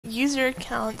user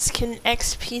accounts can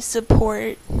XP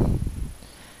support.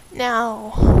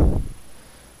 Now,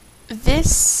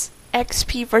 this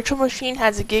XP virtual machine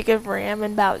has a gig of RAM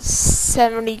and about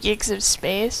 70 gigs of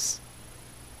space.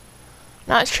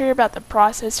 Not sure about the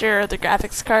processor or the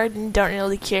graphics card and don't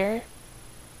really care.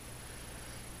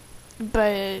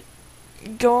 But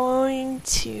going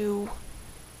to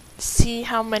see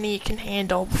how many it can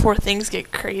handle before things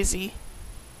get crazy.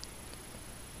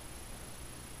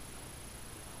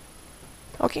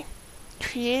 Okay,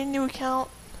 create a new account.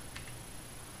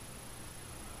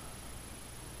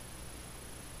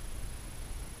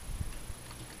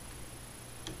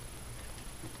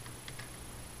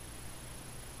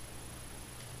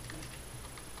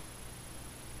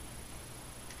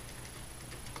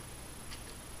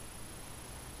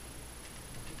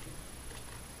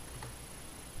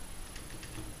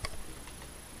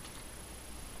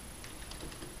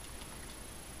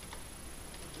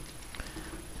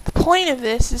 The point of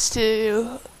this is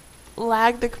to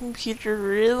lag the computer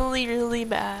really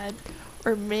bad,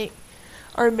 or make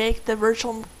the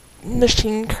virtual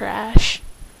machine crash.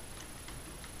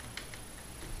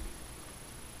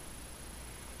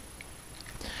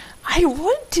 I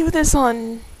would do this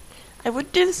on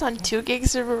 2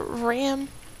 gigs of RAM,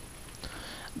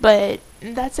 but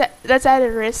that's at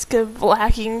a risk of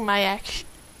lagging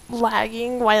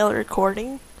while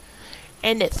recording.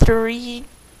 And at 3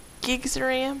 gigs of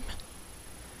RAM,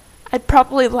 I'd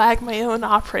probably lag my own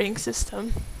operating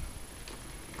system.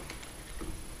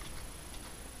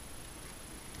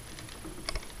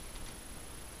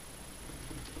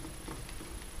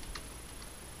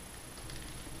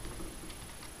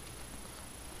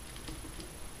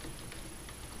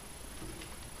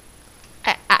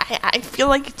 I feel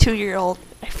like a 2-year-old.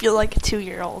 I feel like a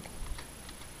 2-year-old.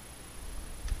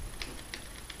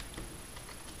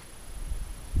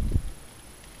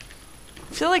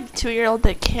 I feel like a 2-year-old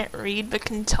that can't read but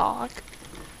can talk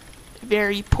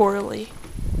very poorly.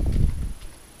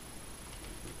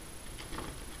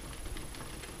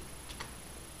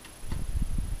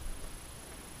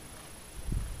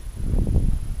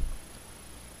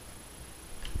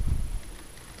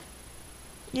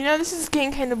 You know, this is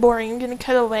getting kind of boring. I'm gonna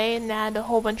cut away and add a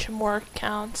whole bunch of more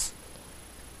accounts.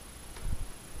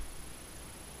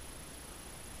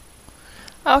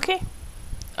 Okay.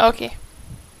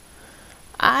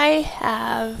 I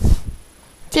have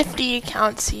 50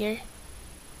 accounts here.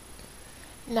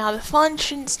 Now the fun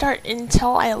shouldn't start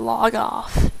until I log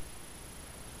off.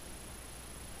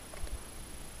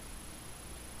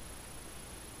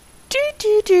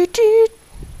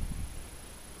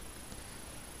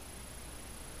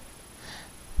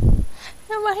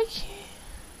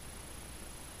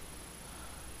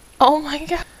 Oh my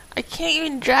god, I can't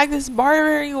even drag this bar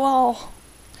very well.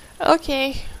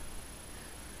 Okay.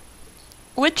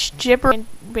 Which gibber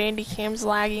Bandicam's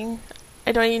lagging?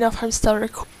 I don't even know if I'm still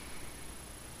recording.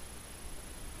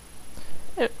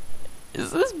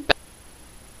 Is this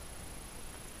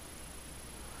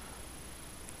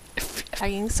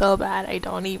lagging so bad I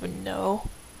don't even know?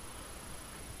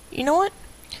 You know what?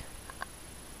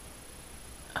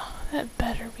 Oh, that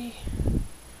better be.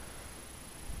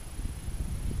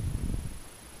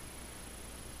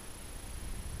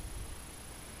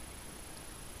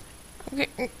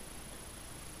 Okay.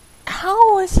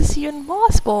 How is this even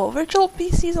possible? Virtual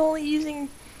PC is only using...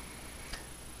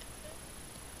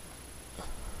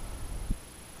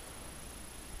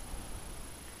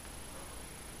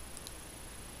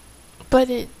 But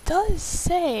it does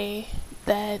say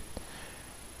that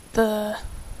the